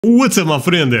What's up, my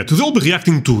friend? Today I'll be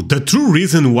reacting to the true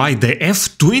reason why the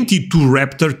F-22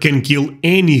 Raptor can kill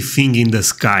anything in the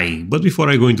sky. But before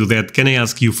I go into that, can I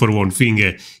ask you for one thing?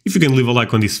 If you can leave a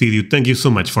like on this video, thank you so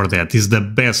much for that. It's the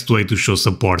best way to show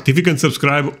support. If you can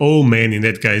subscribe, oh man, in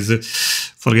that case,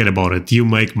 forget about it. You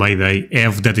make my day.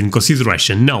 Have that in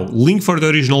consideration. Now, link for the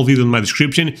original video in my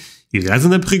description. You guys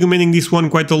end up recommending this one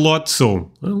quite a lot,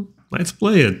 so, well, let's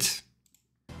play it.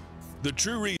 The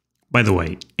true reason. By the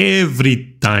way,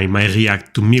 every time I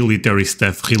react to military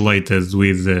stuff related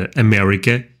with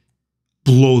America,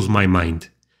 blows my mind.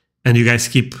 And you guys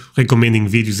keep recommending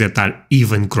videos that are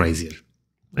even crazier.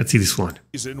 Let's see this one.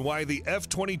 Reason why the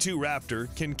F-22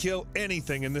 Raptor can kill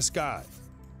anything in the sky.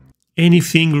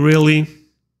 Anything, really?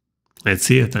 Let's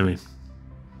see it, I mean.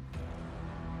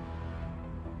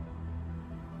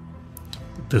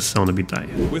 Does sound a bit high.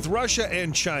 With Russia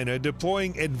and China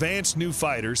deploying advanced new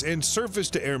fighters and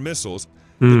surface-to-air missiles,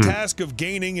 the task of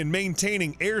gaining and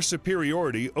maintaining air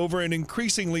superiority over an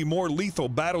increasingly more lethal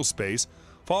battle space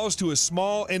falls to a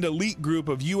small and elite group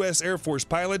of U.S. Air Force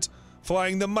pilots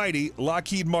flying the mighty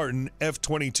Lockheed Martin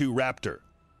F-22 Raptor.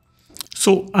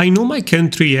 So, I know my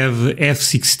country have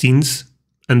F-16s,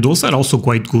 and those are also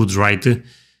quite good, right?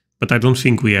 But I don't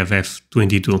think we have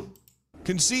F-22.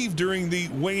 Conceived during the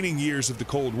waning years of the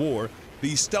Cold War,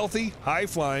 the stealthy,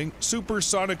 high-flying,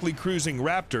 supersonically cruising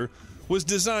Raptor was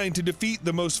designed to defeat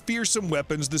the most fearsome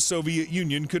weapons the Soviet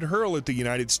Union could hurl at the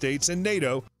United States and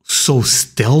NATO. So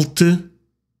stealth,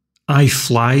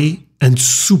 high-fly, and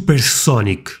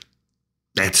supersonic.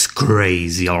 That's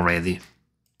crazy already.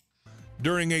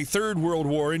 During a Third World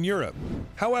War in Europe.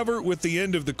 However, with the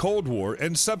end of the Cold War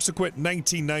and subsequent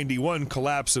 1991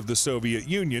 collapse of the Soviet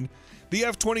Union, the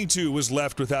F-22 was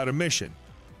left without a mission,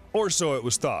 or so it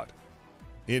was thought.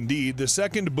 Indeed, the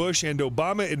second Bush and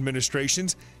Obama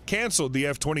administrations canceled the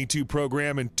F-22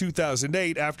 program in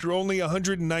 2008 after only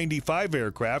 195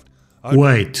 aircraft.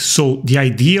 Wait, so the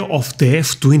idea of the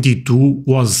F-22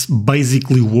 was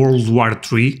basically World War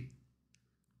III?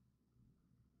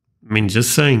 I mean,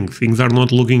 just saying, things are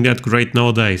not looking that great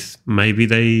nowadays. Maybe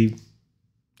they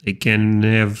can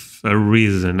have a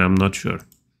reason, I'm not sure.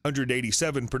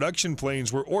 187 production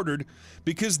planes were ordered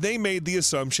because they made the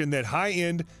assumption that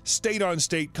high-end,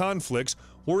 state-on-state conflicts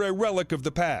were a relic of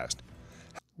the past.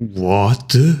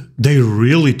 What? They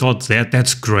really thought that?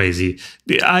 That's crazy.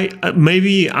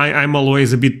 I'm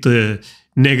always a bit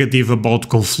negative about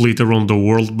conflict around the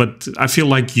world, but I feel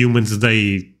like humans,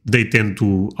 they tend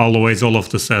to always, all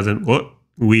of a sudden, oh,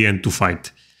 we end to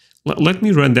fight. Let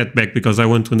me run that back because I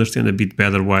want to understand a bit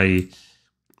better why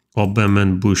Obama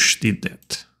and Bush did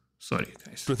that. Sorry,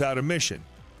 guys. Without a mission,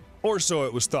 or so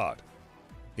it was thought.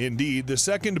 Indeed, the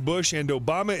second Bush and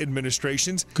Obama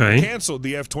administrations canceled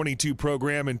the F-22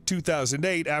 program in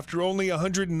 2008 after only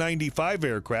 195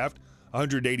 aircraft.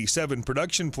 187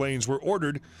 production planes were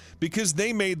ordered because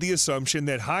they made the assumption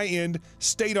that high-end,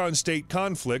 state-on-state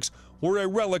conflicts were a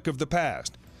relic of the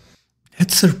past.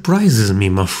 That surprises me,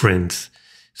 my friends.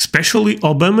 Especially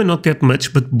Obama, not that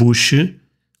much, but Bush,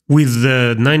 with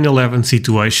the 9/11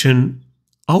 situation.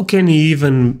 How can he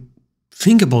even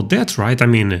think about that, right? I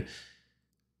mean,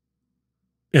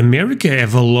 America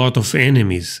have a lot of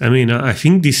enemies. I mean, I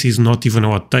think this is not even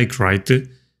our take, right?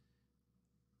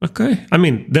 Okay. I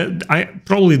mean,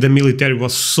 probably the military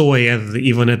was so ahead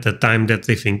even at the time that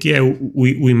they think, yeah,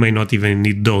 we may not even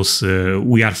need those.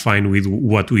 We are fine with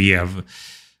what we have.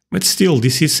 But still,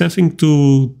 this is something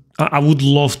to... I would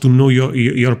love to know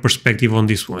your perspective on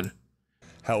this one.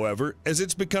 However, as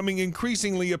it's becoming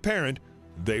increasingly apparent,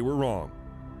 they were wrong.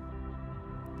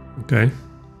 Okay.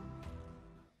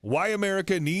 Why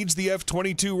America needs the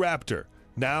F-22 Raptor,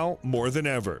 now more than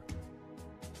ever.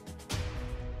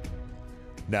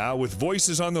 Now, with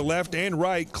voices on the left and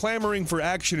right clamoring for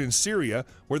action in Syria,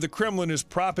 where the Kremlin is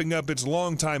propping up its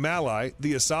longtime ally,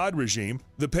 the Assad regime,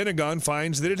 the Pentagon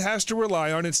finds that it has to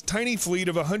rely on its tiny fleet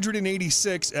of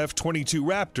 186 F-22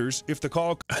 Raptors if the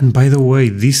call... And by the way,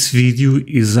 this video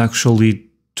is actually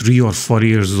 3 or 4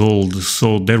 years old,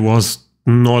 so there was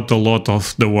not a lot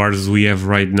of the wars we have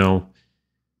right now.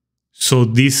 So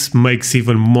this makes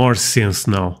even more sense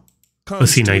now.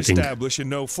 Fascinating. To establish a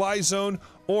no-fly zone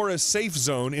or a safe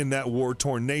zone in that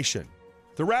war-torn nation.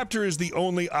 The Raptor is the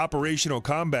only operational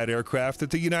combat aircraft that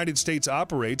the United States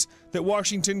operates that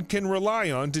Washington can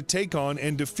rely on to take on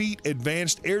and defeat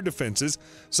advanced air defenses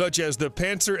such as the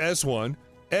Panzer S-1,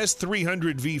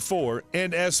 S-300 V4,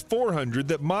 and S-400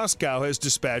 that Moscow has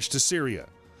dispatched to Syria.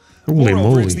 Holy Moreover,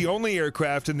 moly. it's the only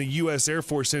aircraft in the U.S. Air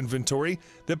Force inventory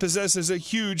that possesses a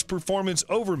huge performance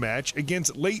overmatch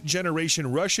against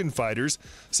late-generation Russian fighters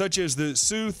such as the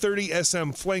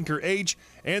Su-30SM Flanker H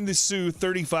and the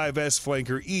Su-35S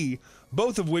Flanker E,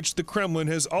 both of which the Kremlin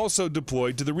has also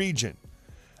deployed to the region.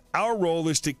 Our role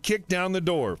is to kick down the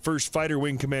door, First Fighter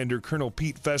Wing Commander Colonel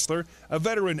Pete Fessler, a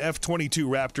veteran F-22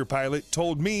 Raptor pilot,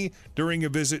 told me during a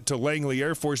visit to Langley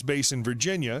Air Force Base in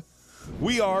Virginia.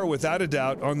 We are, without a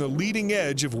doubt, on the leading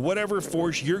edge of whatever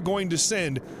force you're going to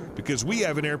send because we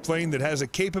have an airplane that has a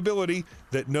capability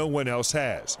that no one else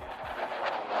has.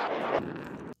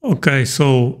 Okay,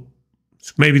 so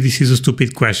maybe this is a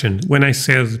stupid question. When I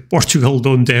said Portugal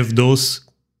don't have those,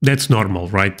 that's normal,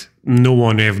 right? No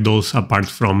one have those apart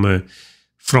from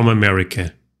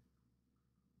America.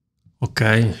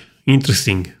 Okay,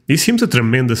 interesting. This seems a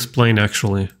tremendous plane,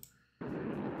 actually.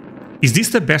 Is this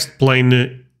the best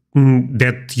plane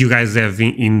that you guys have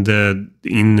in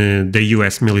the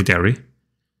US military?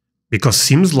 Because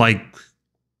seems like,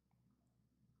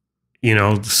 you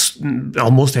know,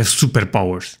 almost have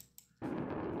superpowers.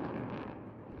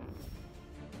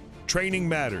 Training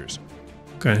matters.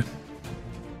 Okay.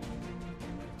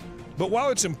 But while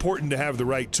it's important to have the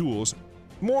right tools,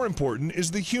 more important is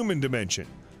the human dimension.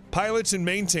 Pilots and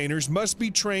maintainers must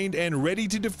be trained and ready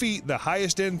to defeat the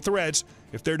highest-end threats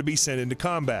if they're to be sent into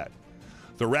combat.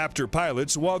 The Raptor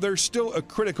pilots, while they're still a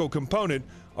critical component,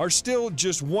 are still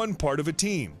just one part of a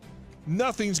team.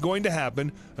 Nothing's going to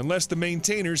happen unless the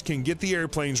maintainers can get the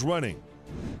airplanes running.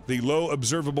 The low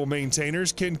observable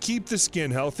maintainers can keep the skin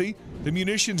healthy, the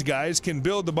munitions guys can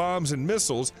build the bombs and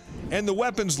missiles, and the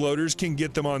weapons loaders can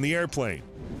get them on the airplane.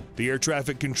 The air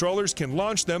traffic controllers can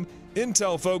launch them,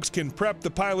 intel folks can prep the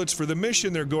pilots for the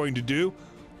mission they're going to do.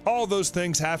 All those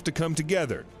things have to come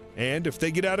together, and if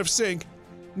they get out of sync,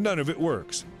 none of it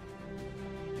works.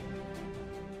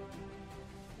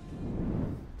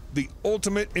 The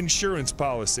ultimate insurance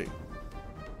policy.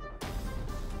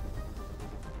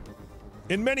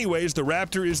 In many ways, the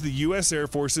Raptor is the U.S. Air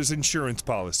Force's insurance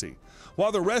policy.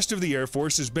 While the rest of the Air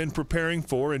Force has been preparing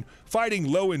for and fighting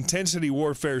low-intensity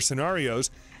warfare scenarios,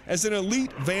 as an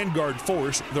elite vanguard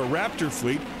force, the Raptor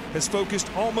fleet has focused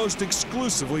almost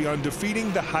exclusively on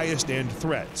defeating the highest-end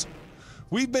threats.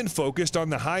 We've been focused on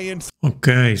the high-end...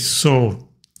 Okay,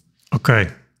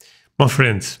 my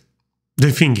friends,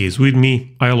 the thing is, with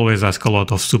me, I always ask a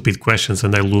lot of stupid questions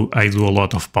and I do a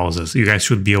lot of pauses. You guys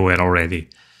should be aware already.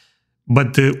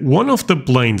 But one of the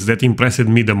planes that impressed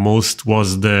me the most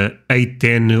was the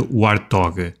A-10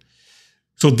 Warthog.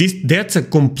 So that's a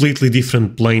completely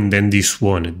different plane than this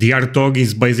one. The Warthog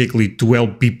is basically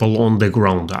 12 people on the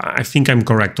ground. I think I'm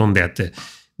correct on that.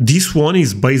 This one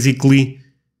is basically...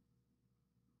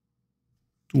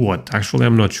 what? Actually,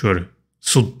 I'm not sure.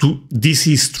 So this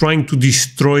is trying to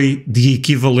destroy the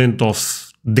equivalent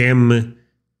of them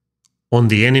on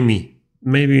the enemy.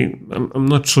 Maybe, I'm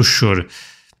not so sure.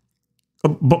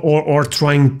 Or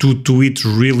trying to hit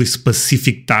really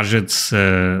specific targets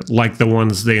like the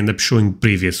ones they end up showing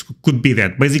previous. Could be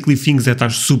that. Basically things that are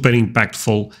super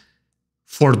impactful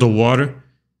for the war,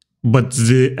 but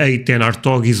the A-10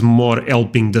 Warthog is more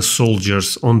helping the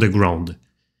soldiers on the ground.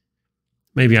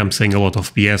 Maybe I'm saying a lot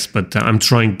of BS, but I'm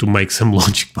trying to make some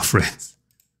logic, my friends.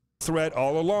 Threat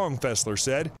all along, Fessler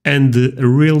said. And a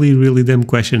really, really dumb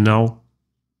question now.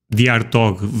 The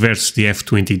Warthog versus the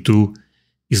F-22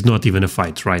 is not even a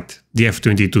fight, right? The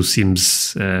F-22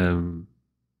 seems,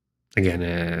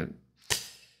 again,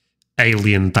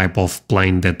 alien type of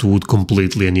plane that would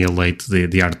completely annihilate the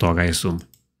Warthog, I assume.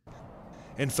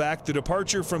 In fact, the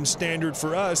departure from standard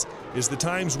for us is the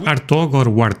times we... Warthog or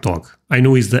Warthog? I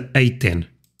know it's the A-10.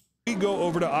 We go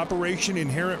over to Operation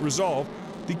Inherent Resolve,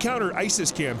 the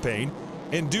counter-ISIS campaign,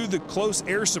 and do the close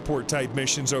air support type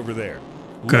missions over there.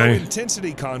 Okay.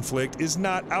 Low-intensity conflict is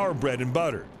not our bread and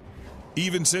butter.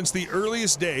 Even since the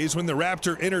earliest days when the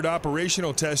Raptor entered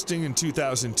operational testing in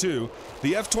 2002,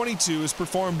 the F-22 has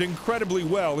performed incredibly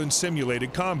well in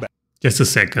simulated combat. Just a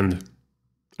second.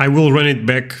 I will run it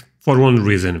back for one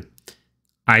reason.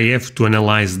 I have to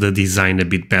analyze the design a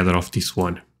bit better of this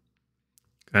one.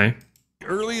 Okay. The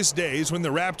earliest days when the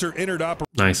Raptor entered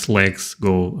nice legs,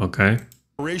 go, okay.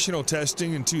 operational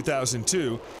testing in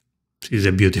 2002. It's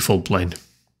a beautiful plane.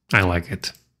 I like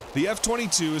it. The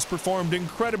F-22 has performed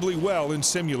incredibly well in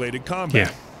simulated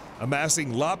combat,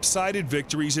 amassing lopsided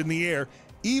victories in the air,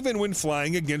 even when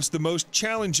flying against the most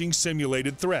challenging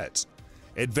simulated threats.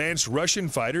 Advanced Russian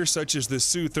fighters such as the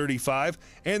Su-35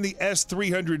 and the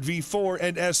S-300V4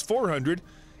 and S-400,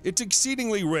 it's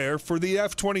exceedingly rare for the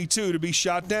F-22 to be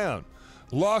shot down.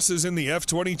 Losses in the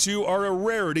F-22 are a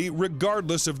rarity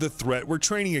regardless of the threat we're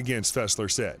training against, Fessler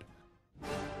said.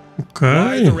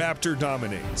 Why the Raptor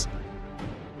dominates.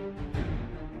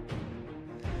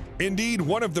 Indeed,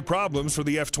 one of the problems for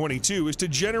the F-22 is to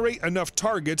generate enough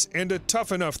targets and a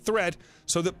tough enough threat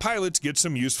so that pilots get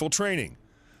some useful training.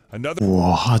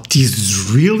 What?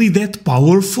 Is really that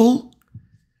powerful?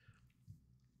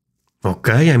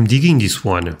 Okay, I'm digging this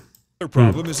one.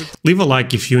 Problem is that leave a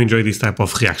like if you enjoy this type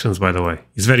of reactions, by the way.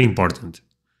 It's very important.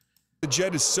 the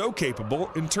jet is so capable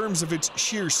in terms of its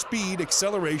sheer speed,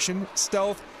 acceleration,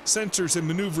 stealth, sensors, and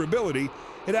maneuverability,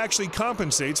 it actually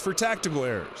compensates for tactical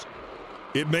errors.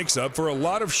 It makes up for a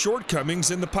lot of shortcomings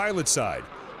in the pilot side.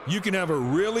 You can have a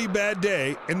really bad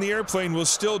day and the airplane will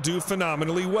still do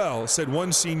phenomenally well, said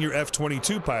one senior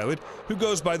F-22 pilot who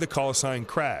goes by the call sign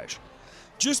Crash.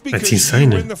 Just because you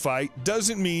win the fight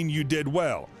doesn't mean you did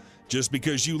well. Just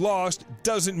because you lost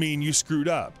doesn't mean you screwed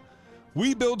up.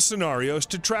 We build scenarios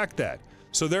to track that.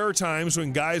 So there are times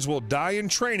when guys will die in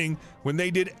training when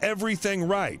they did everything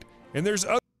right. And there's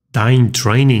die in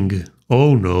training?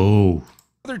 Oh no.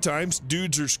 Other times,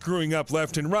 dudes are screwing up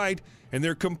left and right, and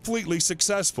they're completely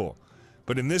successful.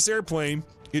 But in this airplane,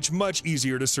 it's much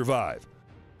easier to survive.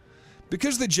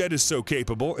 Because the jet is so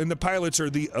capable and the pilots are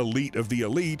the elite of the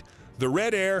elite, the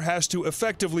Red Air has to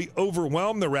effectively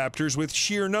overwhelm the Raptors with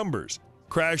sheer numbers.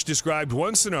 Crash described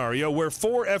one scenario where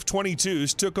 4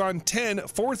 F-22s took on 10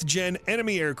 4th-gen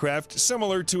enemy aircraft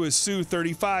similar to a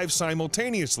Su-35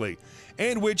 simultaneously,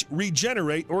 and which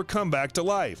regenerate or come back to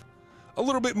life. A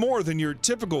little bit more than your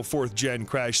typical 4th-gen,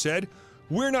 Crash said.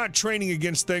 We're not training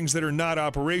against things that are not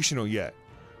operational yet.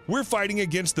 We're fighting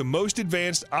against the most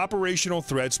advanced operational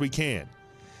threats we can.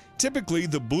 Typically,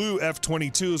 the blue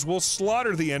F-22s will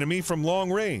slaughter the enemy from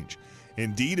long range.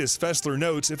 Indeed, as Fessler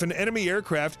notes, if an enemy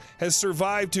aircraft has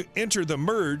survived to enter the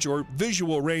merge or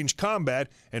visual range combat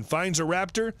and finds a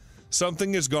Raptor,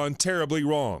 something has gone terribly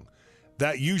wrong.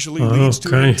 That usually leads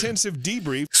to an intensive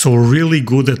debrief. So really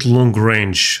good at long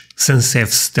range, since F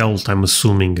stealth, I'm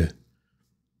assuming.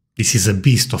 This is a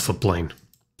beast of a plane.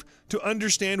 To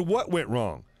understand what went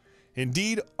wrong.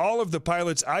 Indeed, all of the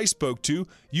pilots I spoke to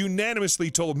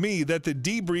unanimously told me that the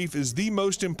debrief is the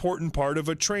most important part of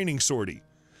a training sortie.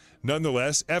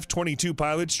 Nonetheless, F-22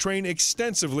 pilots train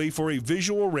extensively for a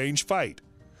visual range fight.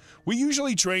 We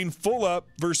usually train full up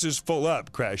versus full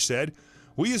up, Crash said.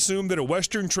 We assume that a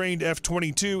Western-trained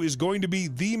F-22 is going to be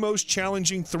the most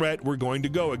challenging threat we're going to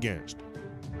go against.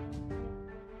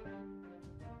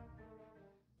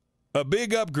 A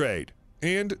big upgrade,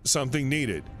 and something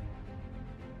needed.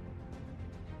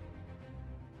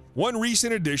 One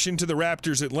recent addition to the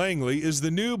Raptors at Langley is the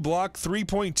new Block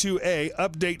 3.2A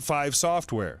Update 5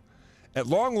 software. At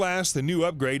long last, the new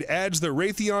upgrade adds the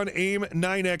Raytheon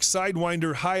AIM-9X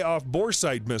Sidewinder high-off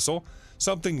boresight missile,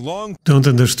 something long don't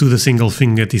understood a single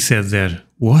thing that he said there.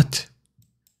 What?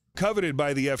 Coveted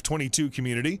by the F-22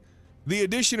 community. The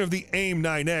addition of the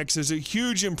AIM-9X is a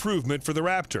huge improvement for the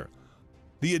Raptor.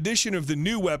 The addition of the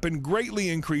new weapon greatly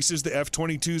increases the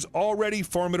F-22's already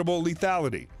formidable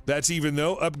lethality. That's even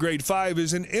though Upgrade 5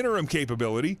 is an interim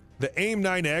capability. The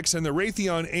AIM-9X and the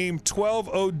Raytheon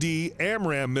AIM-12OD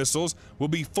AMRAAM missiles will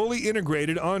be fully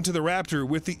integrated onto the Raptor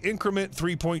with the Increment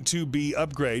 3.2B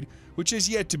upgrade, which is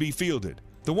yet to be fielded.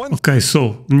 Okay,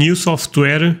 so new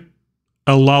software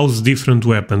allows different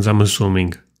weapons, I'm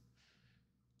assuming.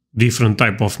 Different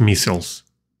type of missiles.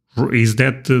 Is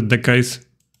that the case?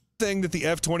 Thing that the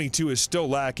F-22 is still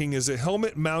lacking is a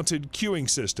helmet-mounted cueing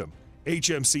system,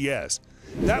 HMCS.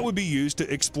 That would be used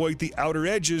to exploit the outer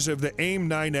edges of the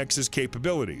AIM-9X's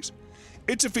capabilities.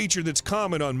 It's a feature that's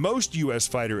common on most U.S.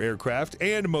 fighter aircraft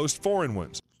and most foreign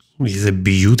ones. It's a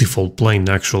beautiful plane,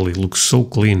 actually. It looks so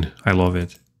clean. I love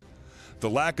it.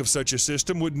 The lack of such a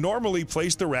system would normally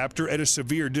place the Raptor at a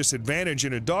severe disadvantage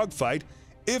in a dogfight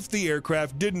if the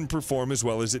aircraft didn't perform as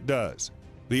well as it does.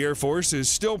 The Air Force is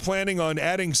still planning on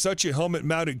adding such a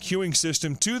helmet-mounted cueing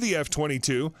system to the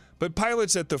F-22, but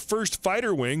pilots at the 1st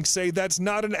Fighter Wing say that's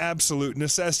not an absolute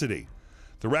necessity.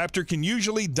 The Raptor can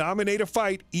usually dominate a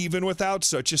fight even without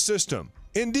such a system.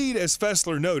 Indeed, as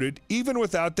Fessler noted, even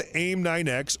without the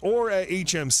AIM-9X or a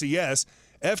HMCS,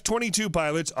 F-22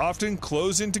 pilots often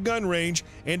close into gun range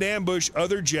and ambush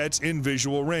other jets in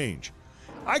visual range.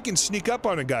 I can sneak up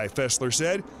on a guy, Fessler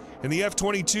said. In the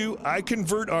F-22, I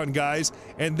convert on guys,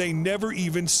 and they never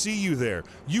even see you there.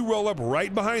 You roll up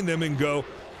right behind them and go,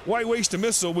 why waste a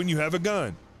missile when you have a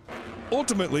gun?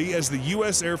 Ultimately, as the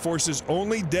U.S. Air Force's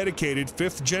only dedicated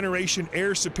 5th-generation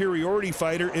air superiority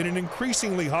fighter in an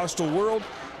increasingly hostile world,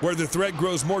 where the threat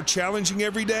grows more challenging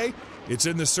every day, it's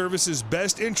in the service's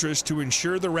best interest to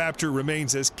ensure the Raptor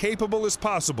remains as capable as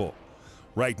possible.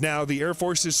 Right now, the Air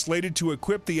Force is slated to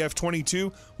equip the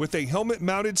F-22 with a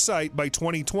helmet-mounted sight by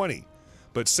 2020.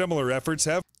 but similar efforts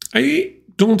have... I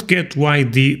don't get why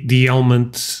the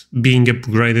helmet being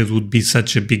upgraded would be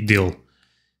such a big deal.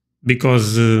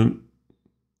 Because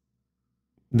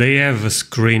they have a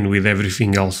screen with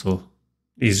everything also.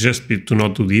 It's just to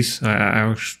not do this.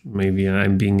 Maybe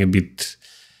I'm being a bit,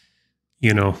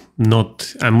 you know,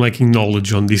 I'm lacking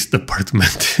knowledge on this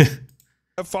department.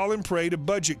 have fallen prey to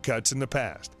budget cuts in the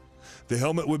past. The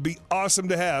helmet would be awesome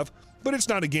to have, but it's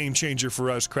not a game changer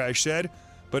for us, Crash said.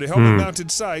 But a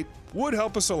helmet-mounted sight would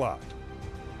help us a lot.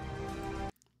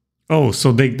 Oh,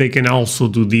 so they can also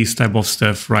do this type of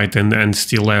stuff, right? And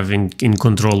still have in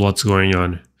control what's going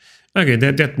on. Okay,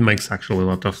 that makes actually a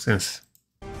lot of sense.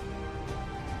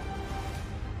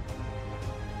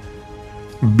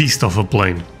 Beast of a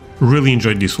plane. Really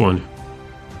enjoyed this one.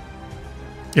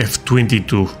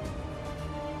 F-22.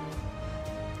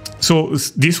 So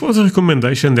this was a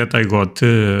recommendation that I got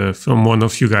from one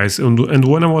of you guys, and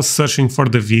when I was searching for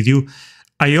the video,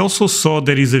 I also saw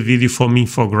there is a video from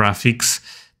Infographics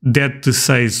that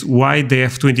says why the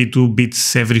F-22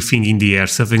 beats everything in the air,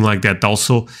 something like that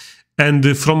also.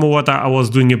 And from what I was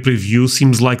doing a preview,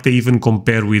 seems like they even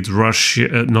compare with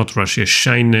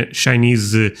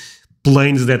Chinese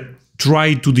planes that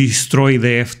try to destroy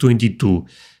the F-22.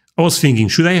 I was thinking,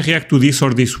 should I react to this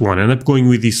or this one? And I'm going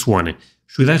with this one.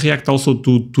 Should I react also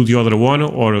to the other one,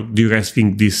 or do you guys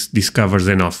think this covers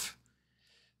enough?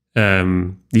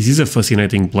 This is a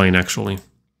fascinating plane, actually.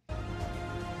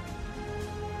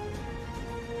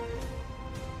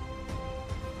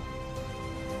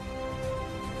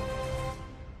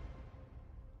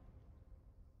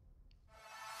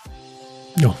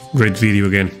 Oh, great video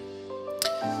again.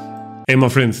 Hey my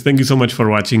friends, thank you so much for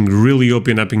watching. Really hope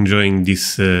you end up enjoying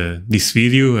this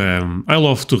video. I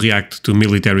love to react to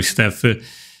military stuff.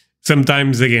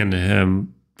 Sometimes, again,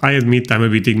 I admit I'm a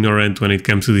bit ignorant when it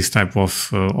comes to this type of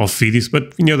videos,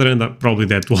 but on the other hand, probably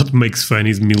what makes fun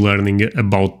is me learning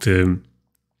about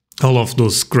all of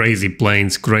those crazy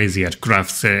planes, crazy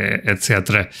aircrafts,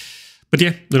 etc. But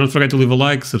yeah, don't forget to leave a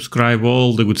like, subscribe,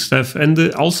 all the good stuff, and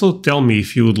also tell me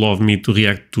if you would love me to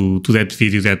react to that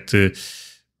video that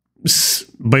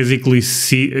basically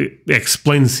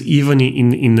explains even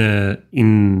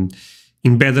in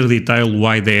better detail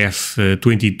why the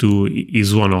F-22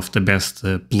 is one of the best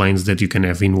planes that you can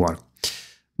have in war.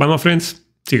 Bye my friends,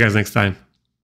 see you guys next time.